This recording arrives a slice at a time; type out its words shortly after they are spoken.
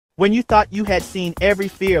When you thought you had seen every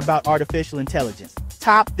fear about artificial intelligence.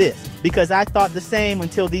 Top this, because I thought the same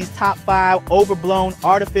until these top 5 overblown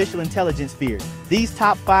artificial intelligence fears. These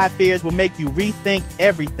top 5 fears will make you rethink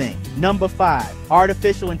everything. Number 5,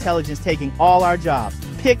 artificial intelligence taking all our jobs.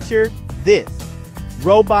 Picture this.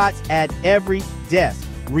 Robots at every desk.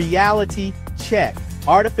 Reality check.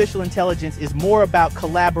 Artificial intelligence is more about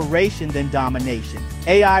collaboration than domination.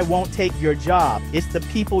 AI won't take your job. It's the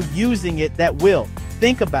people using it that will.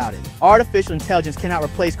 Think about it. Artificial intelligence cannot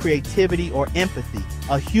replace creativity or empathy.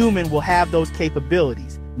 A human will have those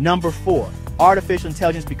capabilities. Number 4, artificial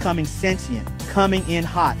intelligence becoming sentient, coming in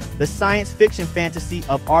hot. The science fiction fantasy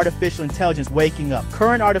of artificial intelligence waking up.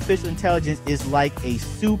 Current artificial intelligence is like a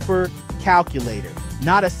super calculator,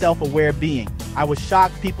 not a self-aware being. I was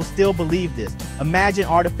shocked people still believe this. Imagine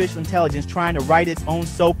artificial intelligence trying to write its own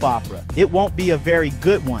soap opera. It won't be a very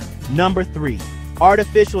good one. Number 3,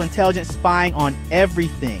 artificial intelligence spying on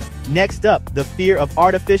everything. Next up, the fear of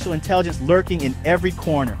artificial intelligence lurking in every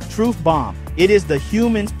corner. Truth bomb. It is the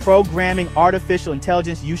humans programming artificial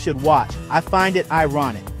intelligence you should watch. I find it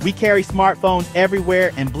ironic. We carry smartphones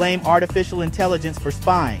everywhere and blame artificial intelligence for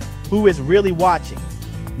spying. Who is really watching?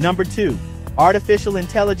 Number 2, artificial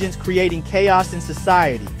intelligence creating chaos in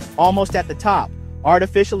society. Almost at the top,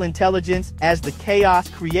 artificial intelligence as the chaos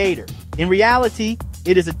creator. In reality,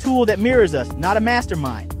 it is a tool that mirrors us, not a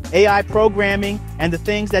mastermind. AI programming and the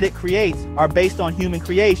things that it creates are based on human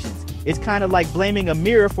creations. It's kind of like blaming a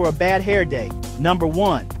mirror for a bad hair day. Number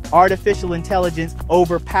 1, artificial intelligence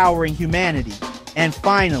overpowering humanity. And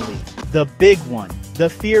finally, the big one, the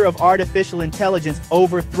fear of artificial intelligence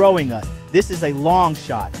overthrowing us. This is a long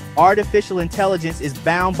shot. Artificial intelligence is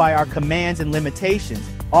bound by our commands and limitations.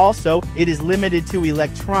 Also, it is limited to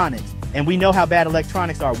electronics. And we know how bad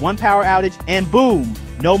electronics are. One power outage and boom,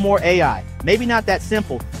 no more AI. Maybe not that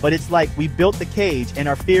simple, but it's like we built the cage and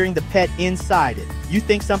are fearing the pet inside it. You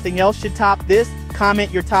think something else should top this?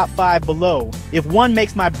 Comment your top 5 below. If one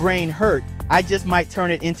makes my brain hurt, I just might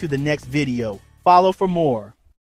turn it into the next video. Follow for more.